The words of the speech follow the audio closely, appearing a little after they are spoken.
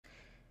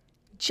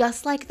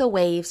Just like the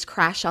waves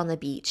crash on the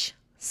beach,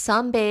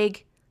 some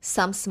big,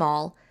 some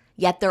small,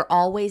 yet they're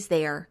always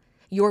there.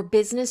 Your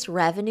business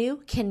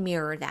revenue can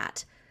mirror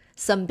that.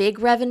 Some big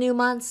revenue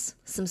months,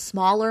 some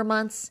smaller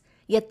months,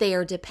 yet they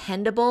are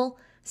dependable,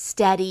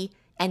 steady,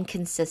 and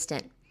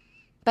consistent.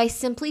 By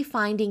simply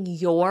finding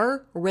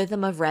your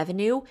rhythm of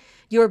revenue,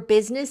 your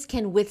business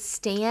can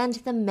withstand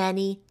the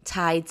many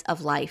tides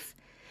of life.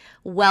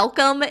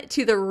 Welcome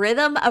to the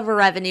Rhythm of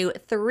Revenue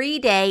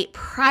 3-day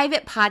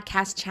private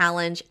podcast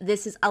challenge.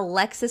 This is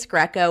Alexis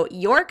Greco,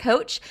 your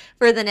coach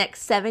for the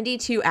next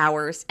 72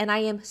 hours, and I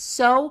am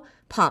so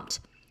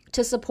pumped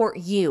to support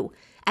you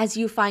as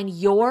you find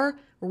your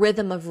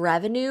rhythm of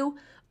revenue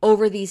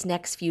over these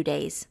next few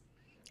days.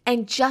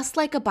 And just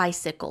like a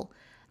bicycle,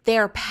 they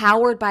are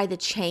powered by the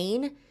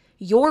chain.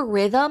 Your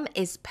rhythm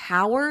is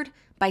powered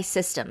by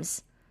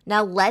systems.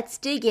 Now let's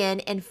dig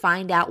in and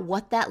find out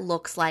what that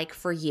looks like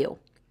for you.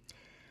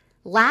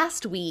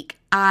 Last week,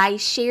 I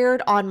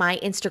shared on my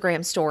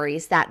Instagram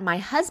stories that my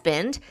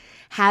husband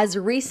has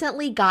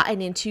recently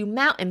gotten into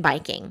mountain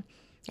biking.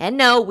 And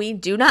no, we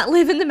do not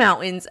live in the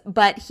mountains,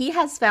 but he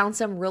has found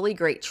some really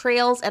great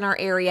trails in our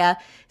area.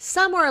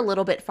 Some are a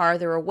little bit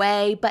farther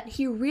away, but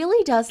he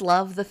really does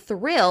love the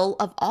thrill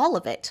of all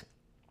of it.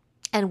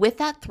 And with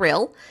that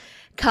thrill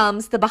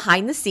comes the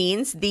behind the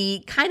scenes,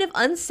 the kind of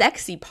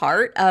unsexy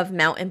part of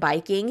mountain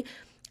biking,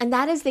 and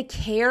that is the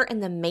care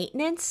and the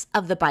maintenance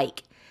of the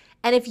bike.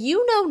 And if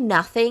you know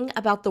nothing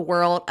about the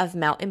world of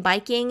mountain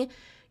biking,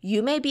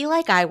 you may be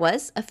like I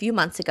was a few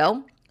months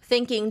ago,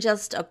 thinking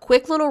just a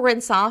quick little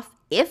rinse off,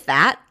 if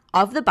that,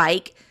 of the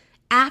bike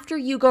after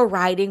you go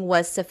riding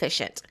was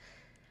sufficient.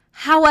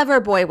 However,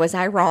 boy, was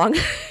I wrong.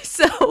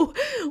 So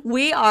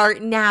we are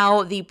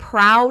now the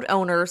proud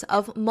owners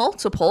of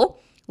multiple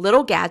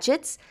little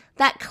gadgets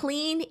that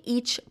clean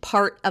each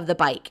part of the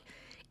bike.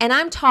 And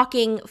I'm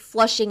talking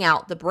flushing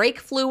out the brake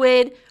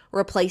fluid,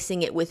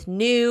 replacing it with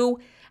new,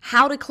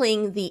 how to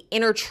clean the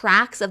inner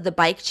tracks of the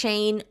bike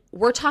chain.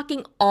 We're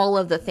talking all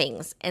of the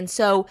things. And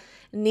so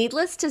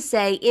needless to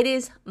say, it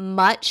is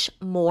much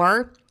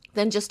more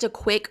than just a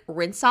quick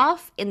rinse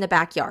off in the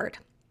backyard.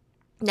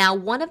 Now,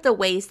 one of the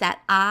ways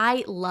that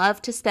I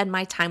love to spend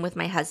my time with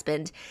my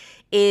husband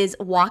is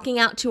walking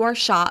out to our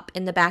shop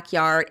in the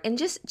backyard and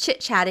just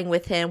chit-chatting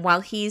with him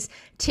while he's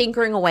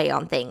tinkering away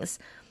on things.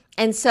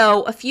 And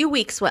so a few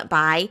weeks went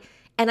by,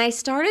 and I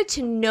started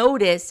to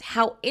notice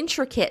how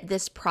intricate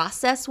this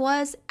process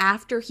was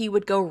after he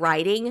would go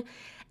riding,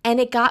 and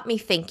it got me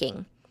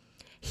thinking.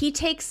 He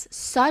takes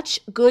such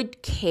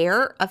good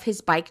care of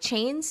his bike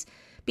chains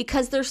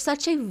because they're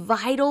such a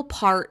vital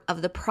part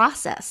of the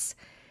process.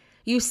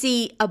 You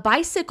see, a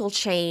bicycle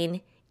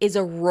chain is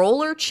a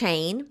roller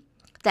chain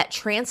that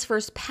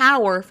transfers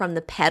power from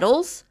the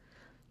pedals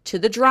to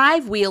the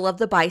drive wheel of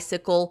the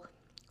bicycle,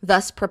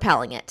 thus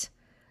propelling it.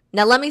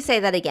 Now, let me say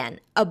that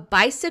again. A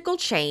bicycle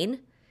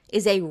chain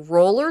is a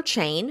roller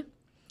chain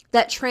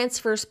that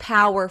transfers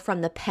power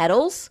from the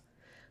pedals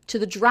to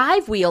the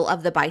drive wheel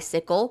of the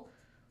bicycle,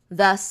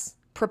 thus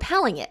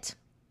propelling it.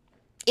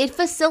 It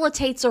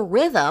facilitates a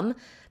rhythm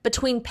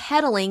between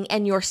pedaling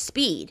and your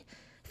speed.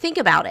 Think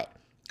about it.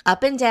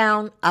 Up and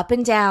down, up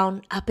and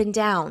down, up and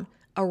down,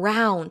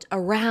 around,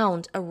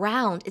 around,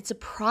 around. It's a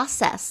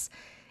process.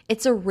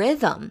 It's a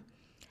rhythm.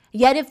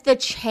 Yet if the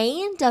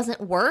chain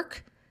doesn't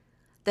work,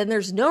 then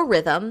there's no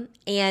rhythm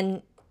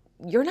and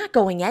you're not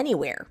going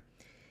anywhere.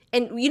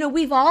 And,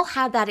 we've all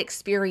had that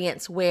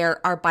experience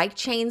where our bike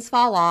chains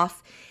fall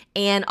off,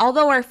 and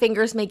although our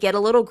fingers may get a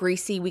little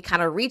greasy, we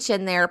kind of reach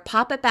in there,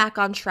 pop it back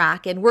on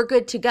track, and we're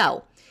good to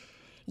go.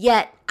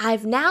 Yet,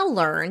 I've now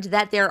learned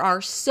that there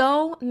are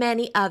so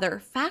many other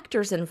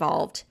factors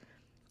involved,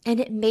 and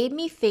it made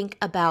me think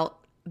about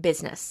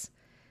business.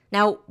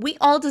 Now, we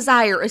all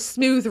desire a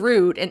smooth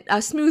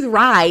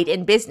ride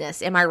in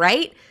business, am I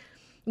right?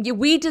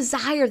 We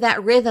desire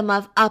that rhythm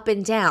of up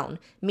and down,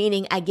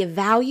 meaning I give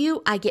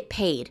value, I get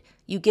paid.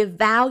 You give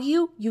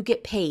value, you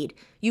get paid.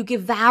 You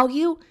give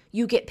value,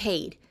 you get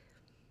paid.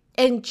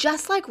 And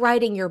just like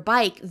riding your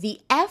bike,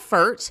 the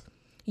effort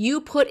you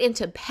put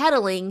into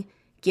pedaling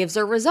gives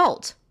a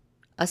result,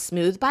 a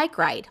smooth bike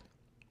ride.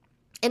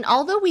 And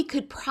although we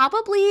could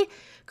probably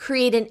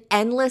create an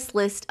endless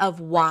list of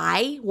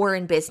why we're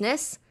in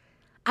business,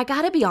 I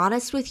gotta be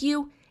honest with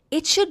you,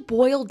 it should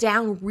boil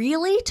down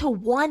really to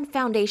one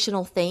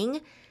foundational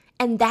thing,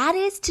 and that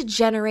is to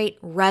generate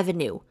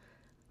revenue,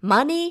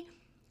 money,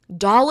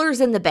 dollars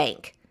in the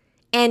bank.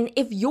 And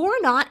if you're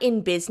not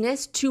in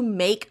business to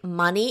make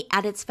money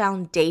at its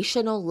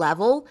foundational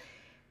level,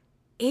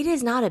 it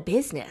is not a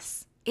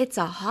business. It's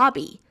a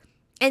hobby.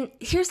 And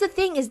here's the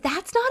thing is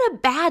that's not a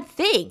bad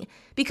thing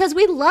because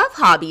we love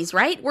hobbies,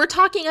 right? We're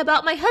talking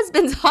about my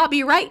husband's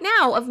hobby right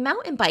now of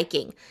mountain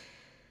biking.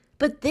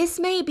 But this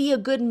may be a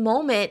good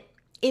moment,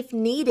 if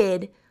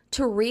needed,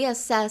 to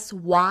reassess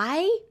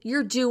why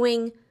you're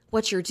doing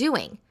what you're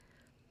doing.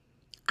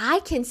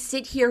 I can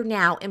sit here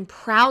now and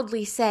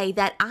proudly say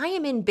that I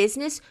am in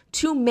business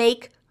to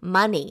make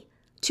money,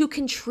 to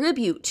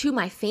contribute to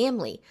my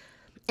family.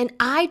 And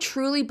I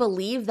truly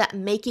believe that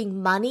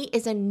making money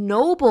is a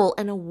noble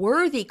and a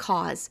worthy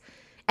cause,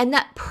 and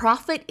that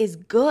profit is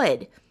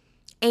good.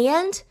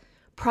 And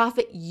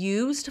profit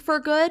used for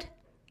good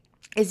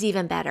is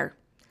even better.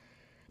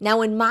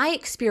 Now, in my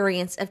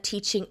experience of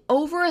teaching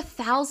over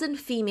 1,000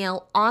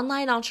 female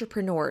online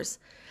entrepreneurs,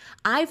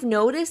 I've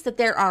noticed that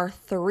there are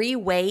 3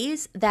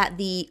 ways that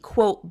the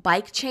quote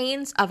bike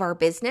chains of our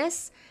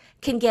business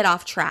can get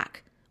off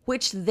track,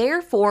 which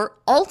therefore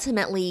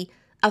ultimately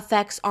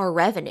affects our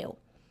revenue.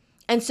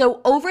 And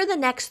so over the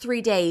next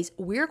 3 days,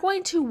 we're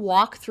going to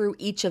walk through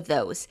each of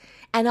those,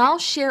 and I'll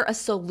share a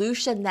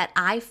solution that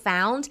I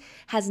found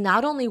has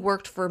not only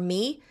worked for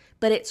me,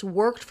 but it's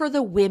worked for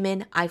the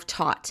women I've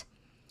taught.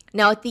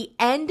 Now, at the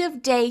end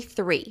of day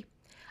 3,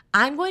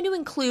 I'm going to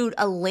include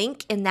a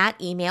link in that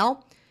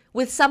email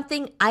with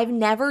something I've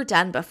never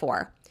done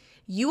before.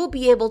 You will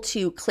be able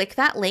to click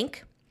that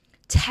link,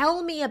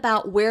 tell me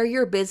about where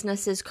your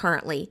business is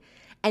currently,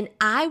 and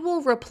I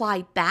will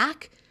reply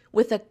back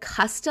with a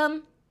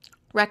custom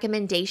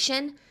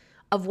recommendation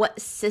of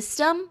what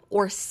system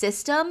or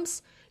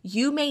systems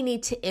you may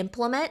need to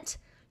implement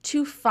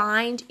to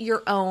find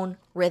your own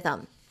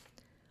rhythm.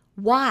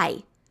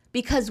 Why?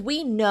 Because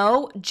we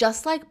know,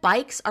 just like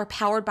bikes are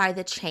powered by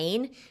the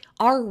chain,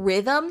 our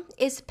rhythm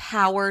is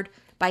powered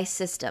by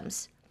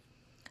systems.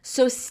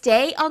 So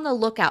stay on the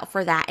lookout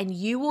for that, and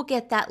you will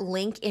get that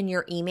link in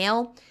your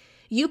email.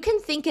 You can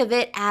think of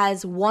it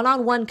as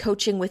one-on-one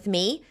coaching with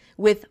me,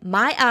 with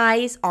my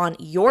eyes on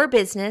your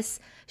business,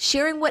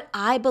 sharing what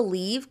I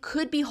believe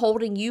could be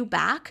holding you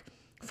back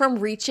from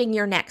reaching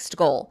your next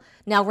goal.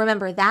 Now,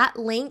 remember, that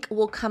link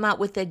will come out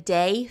with a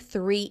day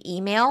 3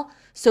 email,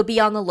 so be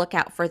on the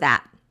lookout for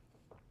that.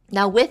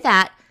 Now, with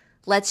that,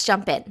 let's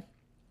jump in.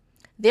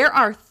 There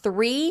are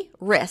 3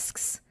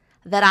 risks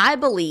that I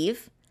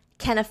believe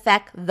can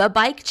affect the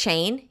bike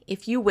chain,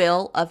 if you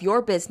will, of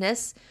your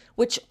business,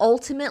 which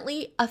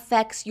ultimately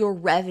affects your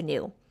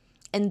revenue.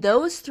 And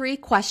those 3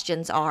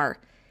 questions are,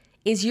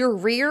 is your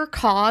rear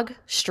cog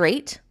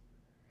straight?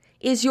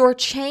 Is your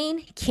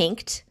chain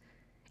kinked?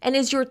 And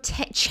is your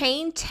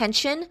chain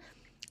tension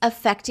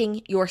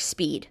affecting your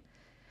speed?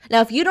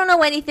 Now, if you don't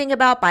know anything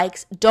about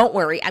bikes, don't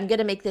worry. I'm going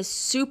to make this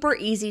super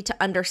easy to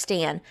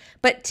understand.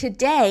 But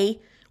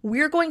today,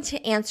 we're going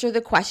to answer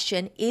the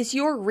question, is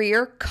your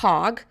rear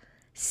cog,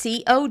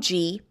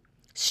 C-O-G,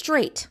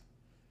 straight?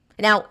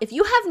 Now, if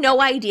you have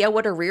no idea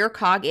what a rear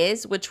cog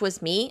is, which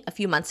was me a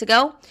few months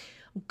ago,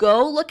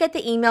 go look at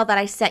the email that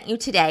I sent you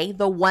today,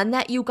 the one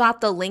that you got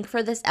the link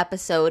for this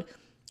episode,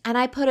 and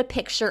I put a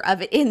picture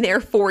of it in there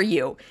for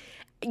you.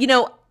 You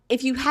know,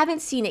 if you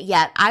haven't seen it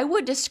yet, I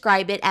would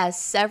describe it as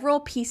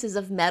several pieces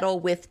of metal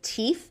with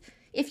teeth,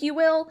 if you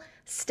will,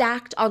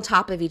 stacked on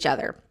top of each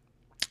other.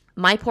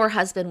 My poor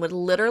husband would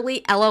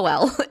literally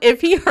LOL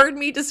if he heard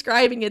me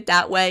describing it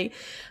that way.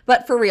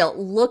 But for real,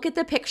 look at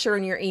the picture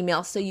in your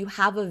email so you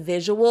have a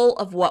visual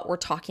of what we're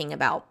talking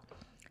about.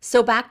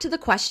 So back to the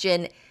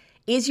question,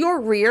 is your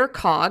rear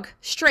cog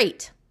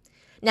straight?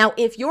 Now,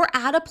 if you're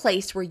at a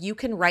place where you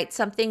can write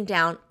something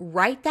down,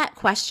 write that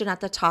question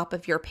at the top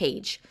of your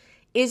page.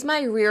 Is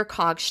my rear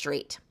cog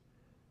straight?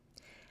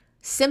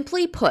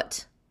 Simply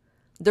put,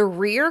 the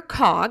rear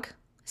cog,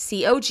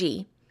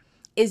 C-O-G,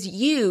 is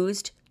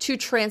used to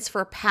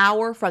transfer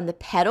power from the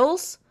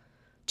pedals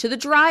to the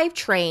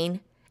drivetrain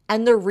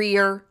and the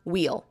rear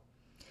wheel.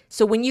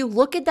 So when you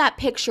look at that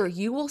picture,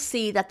 you will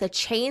see that the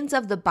chains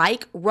of the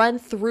bike run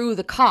through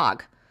the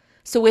cog.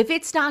 So if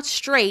it's not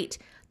straight,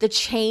 the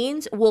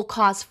chains will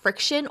cause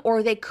friction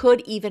or they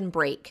could even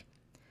break.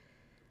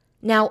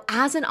 Now,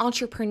 as an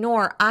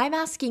entrepreneur, I'm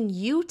asking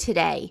you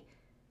today,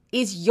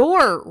 is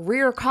your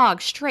rear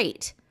cog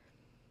straight?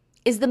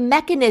 Is the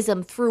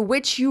mechanism through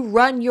which you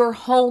run your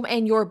home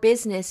and your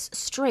business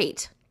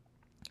straight?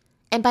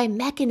 And by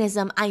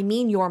mechanism, I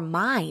mean your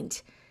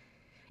mind.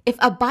 If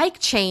a bike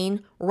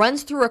chain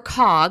runs through a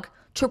cog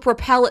to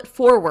propel it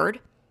forward,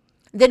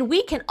 then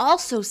we can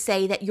also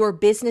say that your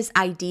business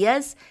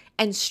ideas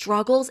and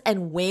struggles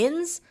and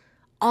wins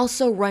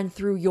also run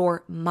through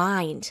your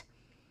mind.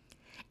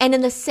 And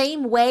in the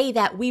same way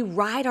that we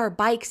ride our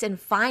bikes and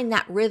find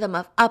that rhythm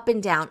of up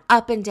and down,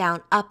 up and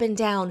down, up and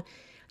down,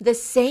 the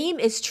same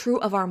is true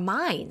of our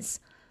minds.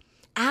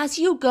 As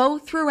you go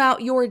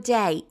throughout your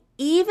day,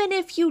 even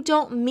if you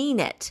don't mean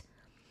it,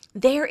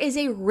 there is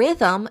a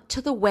rhythm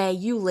to the way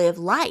you live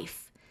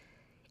life.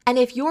 And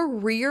if your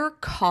rear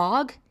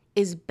cog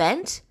is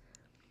bent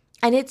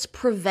and it's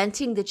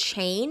preventing the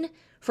chain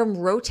from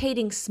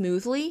rotating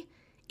smoothly,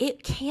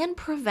 it can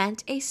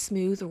prevent a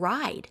smooth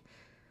ride.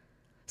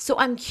 So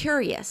I'm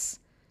curious,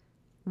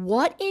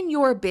 what in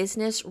your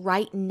business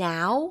right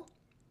now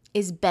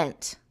is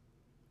bent?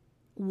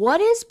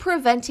 What is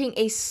preventing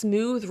a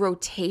smooth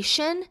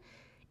rotation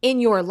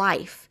in your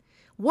life?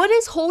 What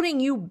is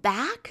holding you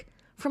back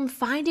from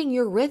finding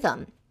your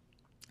rhythm?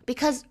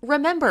 Because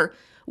remember,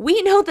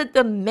 we know that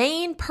the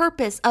main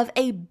purpose of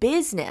a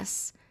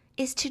business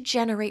is to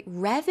generate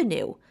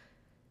revenue.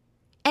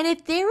 And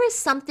if there is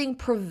something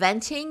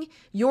preventing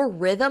your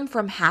rhythm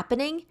from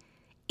happening,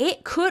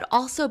 it could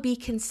also be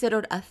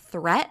considered a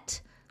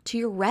threat to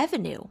your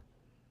revenue.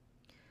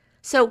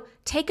 So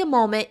take a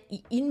moment,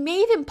 you may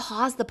even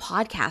pause the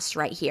podcast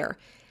right here,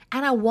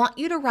 and I want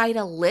you to write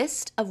a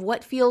list of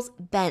what feels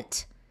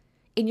bent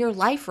in your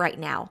life right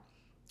now.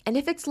 And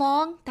if it's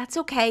long, that's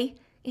okay.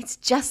 It's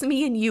just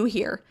me and you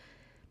here.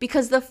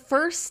 Because the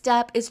first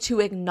step is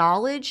to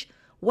acknowledge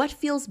what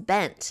feels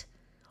bent,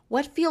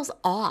 what feels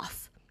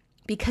off,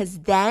 because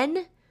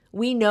then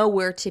we know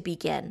where to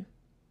begin.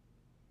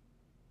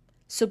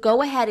 So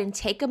go ahead and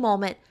take a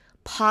moment,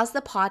 pause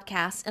the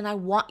podcast, and I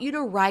want you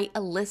to write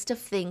a list of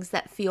things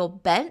that feel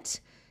bent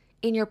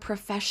in your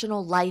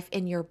professional life,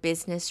 in your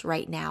business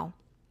right now.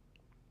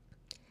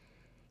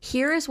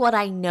 Here is what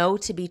I know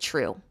to be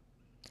true.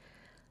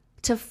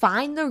 To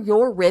find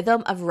your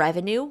rhythm of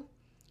revenue,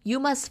 you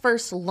must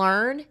first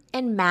learn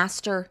and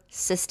master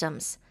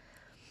systems.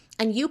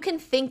 And you can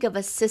think of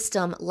a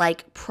system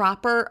like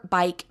proper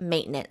bike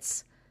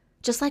maintenance,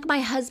 just like my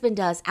husband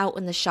does out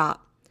in the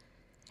shop.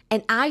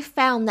 And I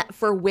found that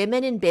for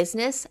women in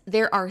business,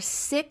 there are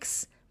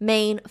 6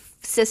 main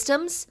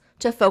systems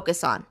to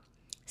focus on.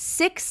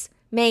 6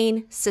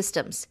 main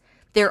systems.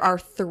 There are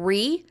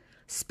 3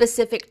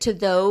 specific to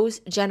those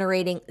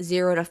generating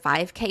 0 to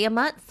 5K a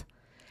month.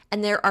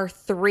 And there are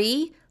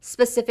 3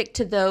 specific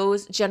to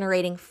those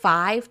generating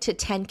 5 to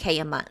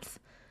 10K a month.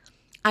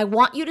 I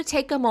want you to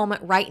take a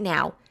moment right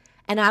now,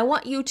 and I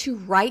want you to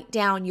write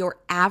down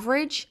your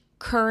average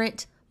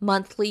current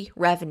monthly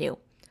revenue.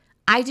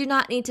 I do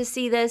not need to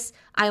see this.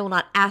 I will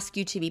not ask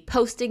you to be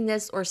posting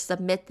this or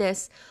submit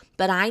this,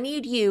 but I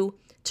need you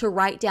to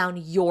write down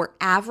your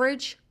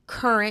average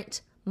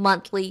current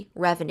monthly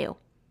revenue.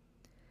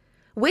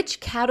 Which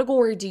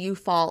category do you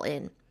fall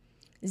in?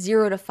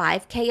 0 to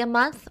 5K a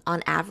month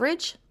on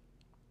average,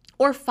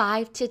 or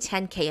 5 to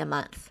 10K a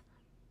month?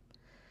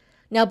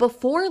 Now,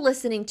 before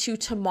listening to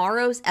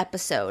tomorrow's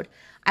episode,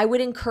 I would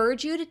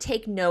encourage you to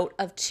take note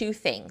of 2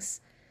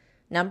 things.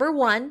 Number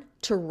 1,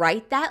 to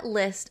write that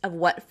list of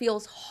what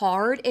feels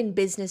hard in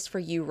business for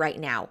you right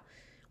now.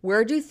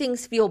 Where do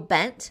things feel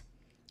bent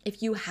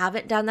if you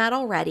haven't done that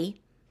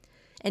already?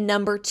 And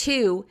number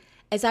 2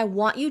 is I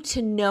want you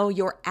to know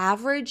your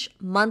average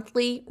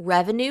monthly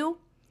revenue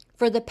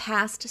for the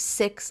past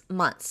 6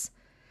 months.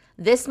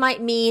 This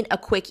might mean a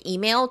quick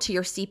email to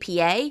your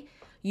CPA.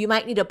 You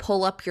might need to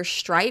pull up your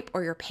Stripe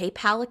or your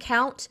PayPal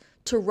account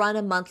to run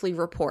a monthly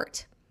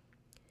report.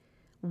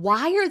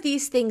 Why are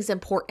these things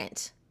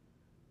important?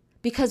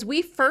 Because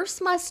we first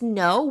must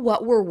know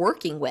what we're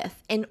working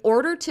with in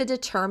order to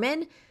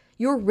determine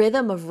your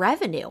rhythm of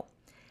revenue.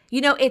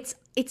 You know, it's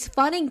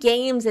fun and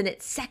games, and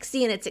it's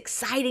sexy and it's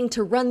exciting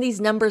to run these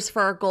numbers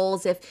for our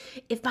goals.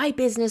 If my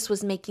business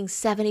was making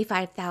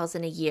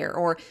 $75,000 a year,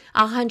 or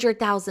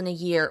 $100,000 a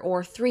year,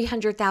 or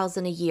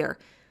 $300,000 a year,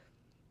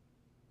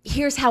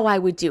 here's how I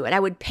would do it. I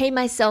would pay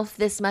myself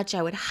this much.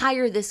 I would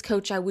hire this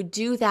coach. I would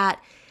do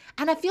that.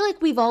 And I feel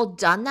like we've all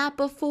done that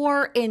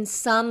before in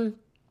some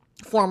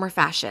form or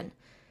fashion.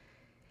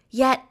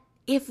 Yet,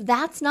 if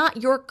that's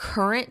not your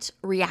current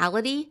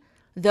reality,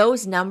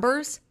 those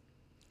numbers,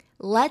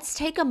 let's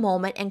take a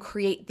moment and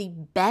create the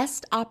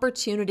best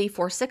opportunity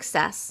for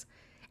success.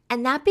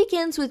 And that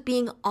begins with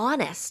being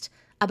honest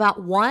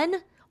about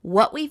 1,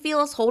 what we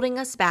feel is holding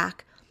us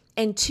back,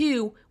 and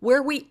 2,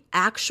 where we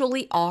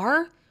actually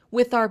are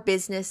with our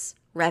business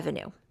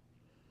revenue.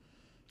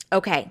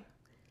 Okay,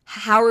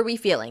 how are we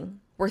feeling?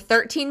 We're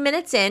 13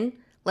 minutes in.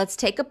 Let's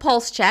take a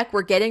pulse check.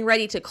 We're getting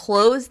ready to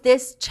close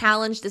this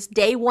challenge, this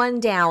day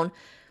 1 down.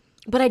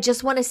 But I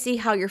just want to see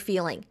how you're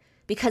feeling,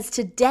 because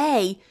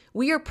today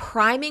we are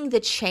priming the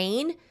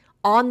chain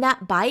on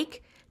that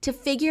bike to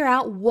figure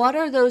out what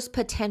are those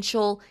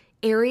potential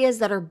areas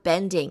that are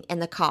bending in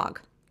the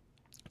cog.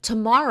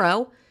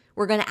 Tomorrow,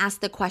 we're going to ask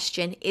the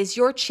question, is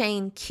your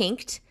chain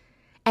kinked?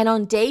 And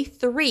on day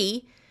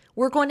 3,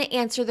 we're going to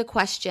answer the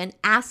question,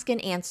 ask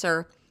and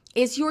answer,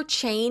 is your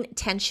chain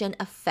tension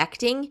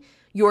affecting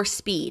your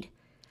speed?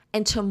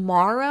 And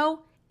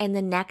tomorrow and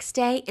the next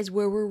day is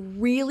where we're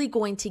really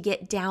going to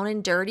get down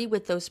and dirty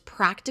with those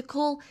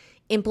practical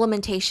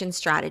implementation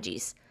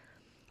strategies.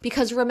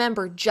 Because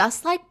remember,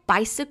 just like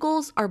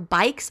bicycles or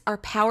bikes are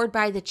powered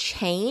by the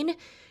chain,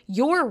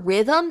 your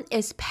rhythm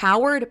is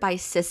powered by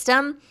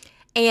system.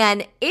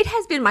 And it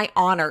has been my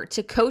honor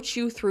to coach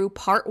you through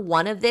part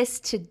 1 of this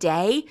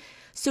today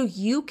so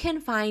you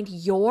can find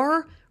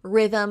your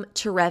rhythm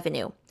to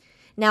revenue.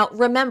 Now,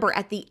 remember,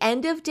 at the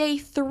end of day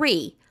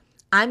 3,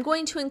 I'm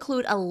going to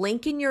include a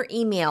link in your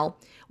email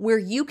where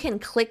you can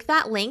click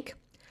that link,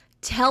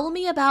 tell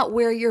me about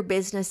where your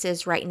business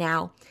is right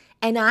now,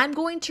 and I'm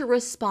going to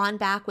respond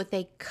back with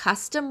a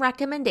custom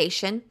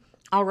recommendation.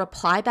 I'll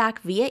reply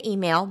back via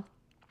email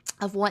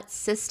of what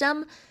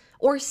system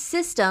or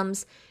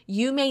systems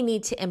you may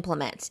need to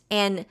implement.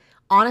 And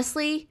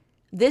honestly,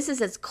 this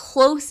is as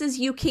close as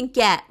you can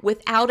get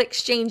without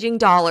exchanging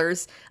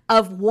dollars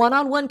of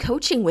one-on-one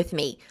coaching with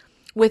me,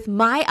 with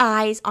my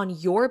eyes on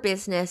your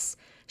business,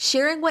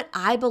 sharing what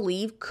I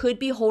believe could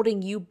be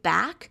holding you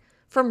back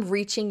from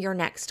reaching your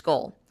next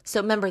goal.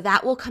 So remember,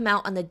 that will come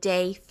out on the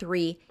day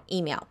 3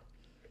 email.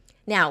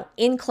 Now,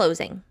 in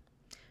closing,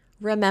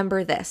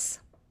 remember this.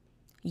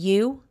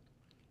 You,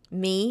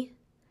 me,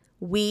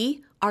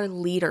 we are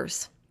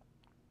leaders.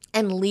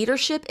 And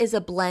leadership is a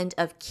blend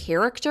of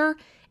character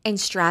and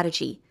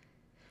strategy.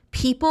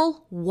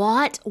 People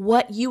want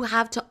what you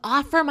have to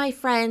offer, my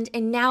friend,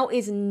 and now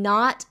is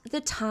not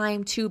the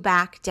time to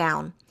back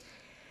down.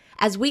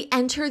 As we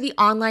enter the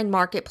online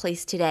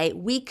marketplace today,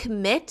 we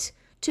commit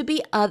to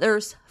be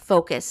others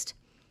focused.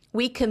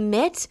 We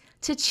commit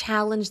to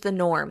challenge the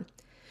norm.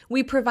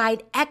 We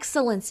provide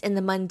excellence in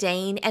the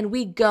mundane, and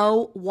we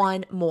go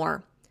one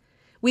more.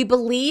 We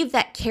believe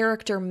that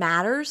character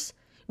matters.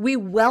 We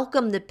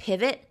welcome the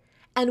pivot,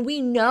 and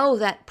we know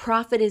that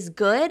profit is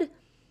good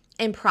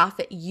and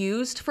profit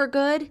used for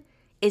good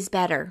is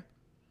better.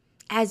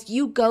 As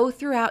you go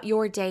throughout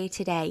your day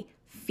today,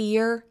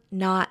 fear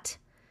not.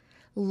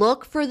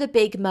 Look for the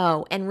big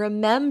mo, and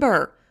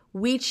remember,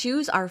 we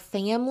choose our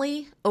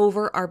family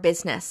over our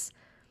business.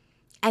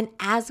 And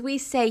as we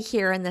say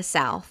here in the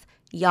South,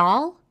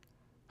 y'all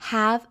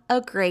have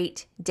a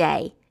great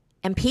day.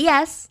 And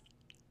P.S.,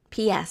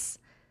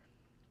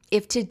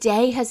 if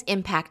today has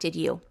impacted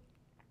you,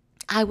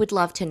 I would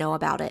love to know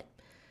about it.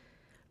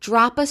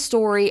 Drop a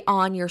story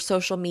on your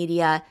social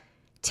media,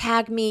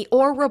 tag me,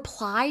 or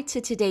reply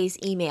to today's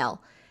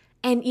email.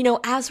 And,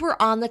 as we're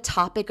on the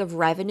topic of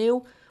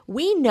revenue,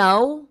 we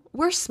know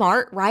we're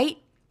smart, right?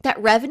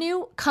 That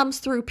revenue comes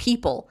through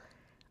people.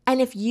 And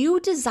if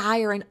you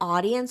desire an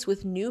audience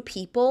with new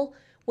people,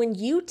 when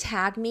you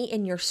tag me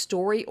in your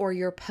story or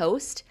your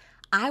post,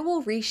 I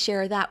will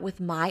reshare that with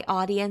my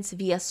audience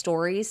via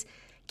stories,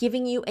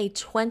 giving you a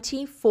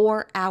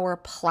 24-hour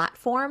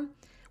platform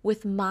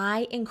with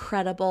my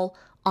incredible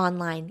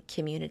online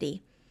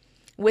community.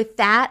 With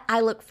that, I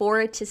look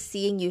forward to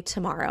seeing you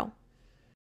tomorrow.